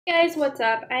Guys, what's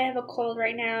up? I have a cold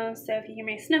right now, so if you hear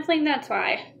me sniffling, that's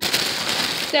why.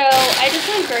 So I just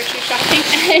went grocery shopping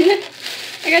and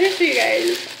I gotta show you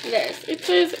guys this. It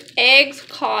says eggs,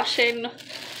 caution,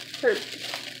 or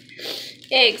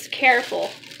eggs,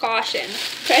 careful, caution,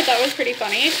 which I thought was pretty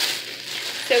funny.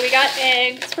 So we got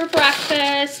eggs for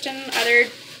breakfast and other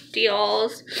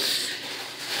deals.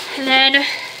 And then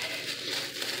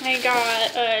I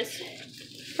got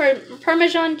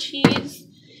Parmesan cheese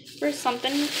for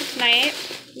something for tonight.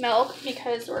 Milk,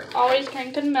 because we're always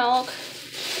drinking milk.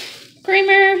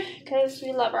 Creamer, because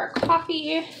we love our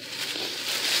coffee.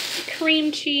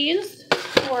 Cream cheese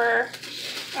for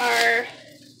our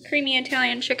creamy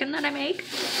Italian chicken that I make.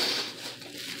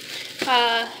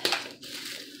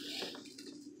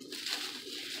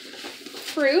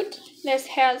 Fruit. This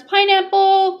has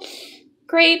pineapple,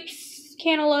 grapes,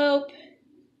 cantaloupe,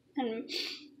 and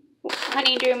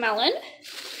honeydew melon.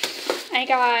 I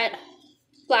got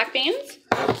black beans,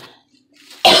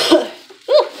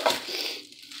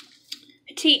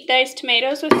 petite diced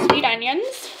tomatoes with sweet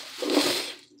onions,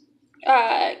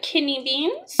 kidney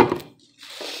beans,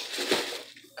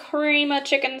 cream of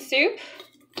chicken soup,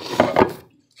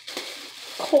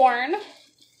 corn,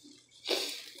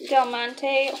 Del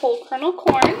Monte whole kernel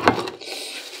corn,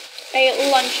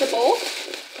 a Lunchable.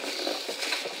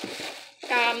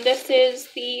 This is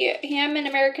the ham and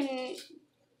American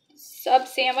sub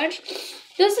sandwich.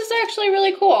 This is actually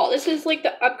really cool. This is like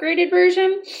the upgraded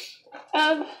version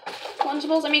of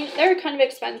Lunchables. I mean, they're kind of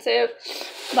expensive,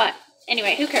 but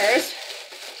anyway, who cares?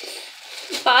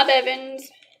 Bob Evans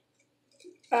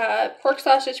pork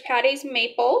sausage patties,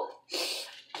 maple.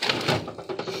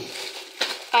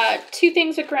 2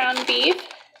 things of ground beef.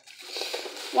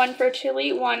 1 for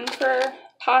chili, 1 for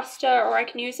pasta, or I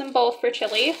can use them both for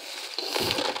chili.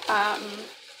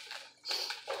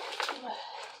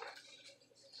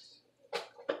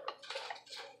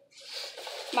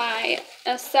 My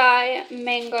Acai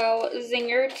Mango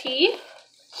Zinger tea.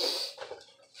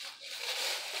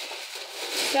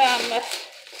 Some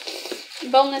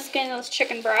boneless, skinless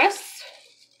chicken breasts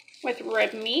with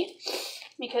rib meat,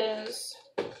 because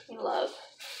we love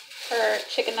our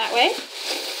chicken that way.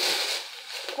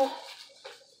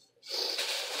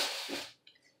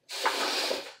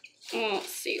 Let's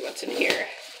see what's in here.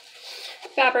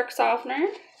 Fabric softener.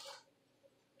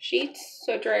 Sheets,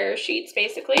 so dryer sheets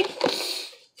basically.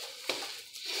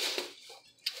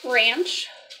 Ranch,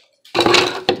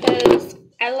 because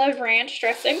I love ranch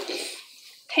dressing.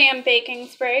 Pam baking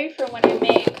spray for when I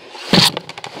make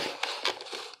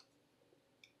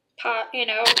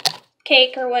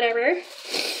cake or whatever.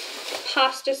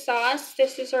 Pasta sauce.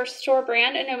 This is our store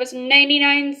brand, and it was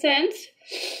 99 cents.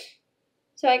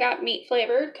 So I got meat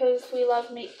flavored, because we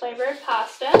love meat flavored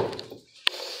pasta.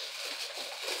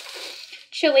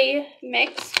 Chili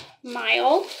mix,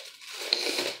 mild.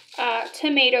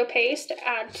 Tomato paste to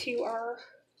add to our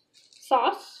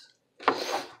sauce,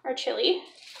 our chili.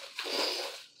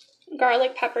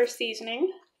 Garlic pepper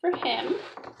seasoning for him.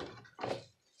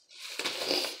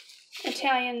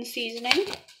 Italian seasoning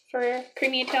for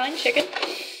creamy Italian chicken.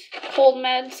 Cold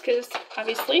meds, because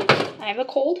obviously I have a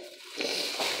cold.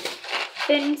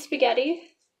 Thin spaghetti,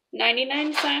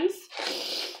 99 cents.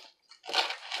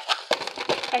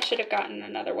 I should have gotten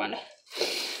another one.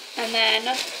 And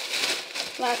then,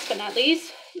 last but not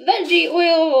least, veggie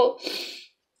oil.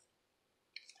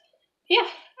 Yeah,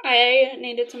 I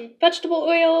needed some vegetable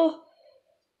oil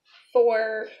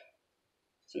for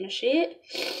some shit.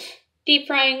 Deep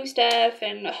frying stuff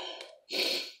and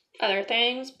other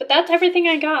things. But that's everything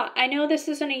I got. I know this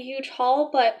isn't a huge haul,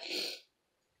 but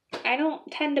I don't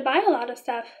tend to buy a lot of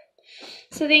stuff.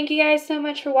 So thank you guys so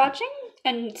much for watching,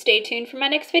 and stay tuned for my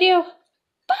next video.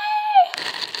 Bye!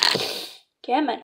 Come on.